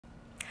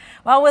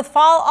Well, with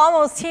fall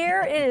almost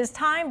here, it is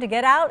time to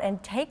get out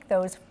and take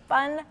those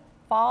fun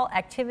fall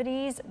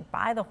activities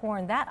by the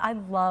horn. I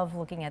love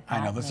looking at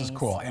that. I know, this is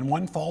cool. And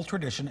one fall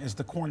tradition is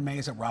the corn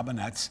maze at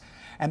Robinette's.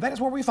 And that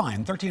is where we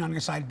find 13 on your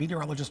side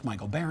meteorologist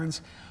Michael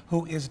Behrens,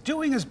 who is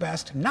doing his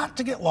best not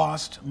to get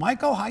lost.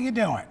 Michael, how you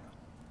doing?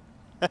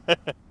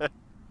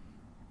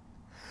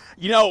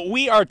 You know,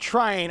 we are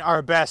trying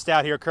our best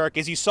out here, Kirk.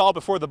 As you saw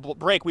before the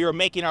break, we were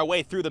making our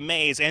way through the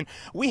maze, and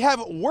we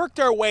have worked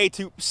our way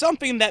to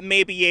something that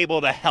may be able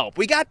to help.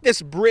 We got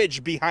this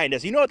bridge behind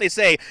us. You know what they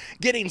say,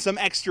 getting some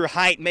extra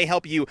height may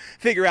help you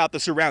figure out the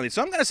surroundings.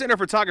 So I'm going to send our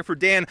photographer,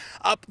 Dan,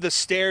 up the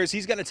stairs.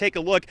 He's going to take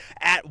a look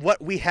at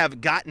what we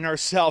have gotten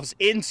ourselves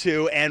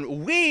into,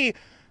 and we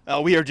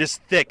are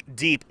just thick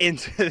deep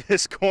into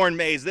this corn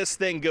maze. This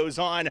thing goes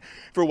on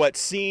for what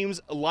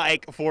seems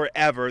like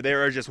forever.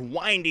 There are just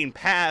winding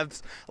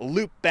paths,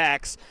 loop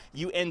backs.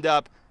 You end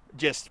up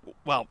just,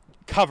 well,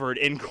 covered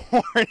in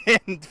corn,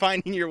 and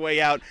finding your way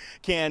out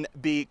can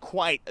be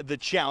quite the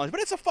challenge.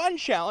 But it's a fun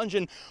challenge,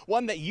 and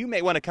one that you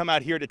may want to come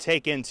out here to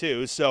take in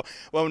too. So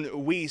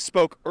when we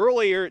spoke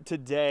earlier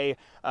today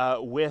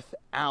with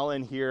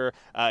Alan here,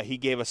 he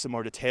gave us some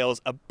more details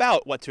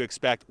about what to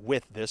expect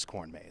with this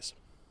corn maze.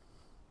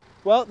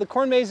 Well, the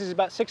corn maze is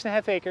about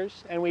 6.5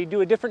 acres, and we do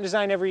a different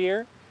design every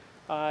year.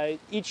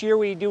 Each year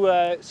we do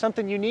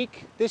something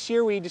unique. This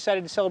year we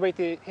decided to celebrate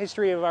the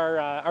history of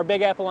our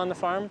Big Apple on the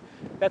farm.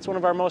 That's one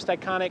of our most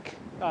iconic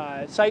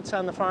sites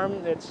on the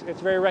farm. It's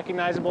very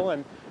recognizable,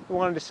 and we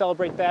wanted to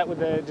celebrate that with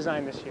the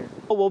design this year.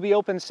 We'll be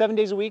open 7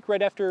 days a week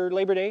right after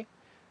Labor Day.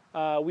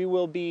 We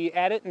will be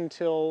at it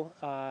until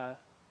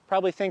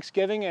probably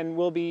Thanksgiving, and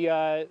we'll be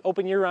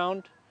open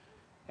year-round,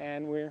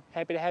 and we're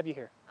happy to have you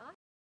here.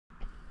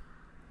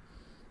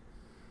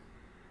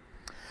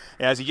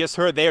 As you just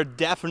heard, they are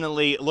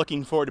definitely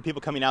looking forward to people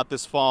coming out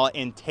this fall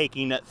and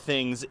taking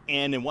things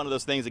in. And one of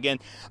those things, again,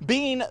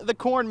 being the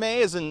corn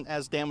maze. And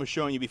as Dan was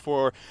showing you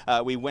before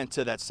we went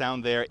to that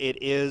sound there, it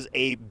is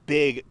a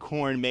big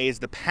corn maze.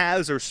 The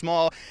paths are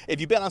small. If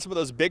you've been on some of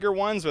those bigger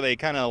ones where they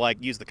kind of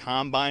like use the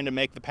combine to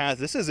make the paths,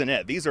 this isn't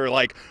it. These are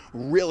like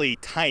really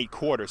tight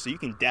quarters. So you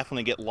can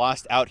definitely get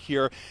lost out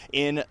here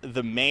in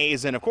the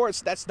maze. And of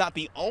course, that's not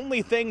the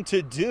only thing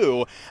to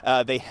do.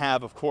 They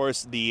have, of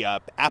course, the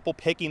apple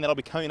picking that'll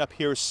be coming up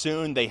here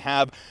soon. They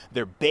have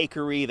their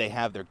bakery, they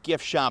have their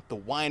gift shop, the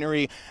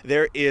winery.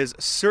 There is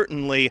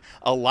certainly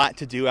a lot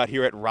to do out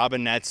here at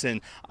Robinette's, and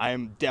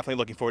I'm definitely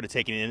looking forward to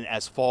taking it in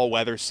as fall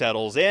weather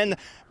settles in.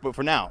 But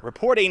for now,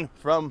 reporting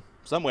from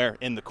somewhere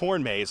in the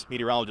corn maze,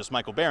 meteorologist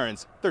Michael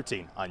Behrens,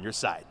 13 on your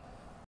side.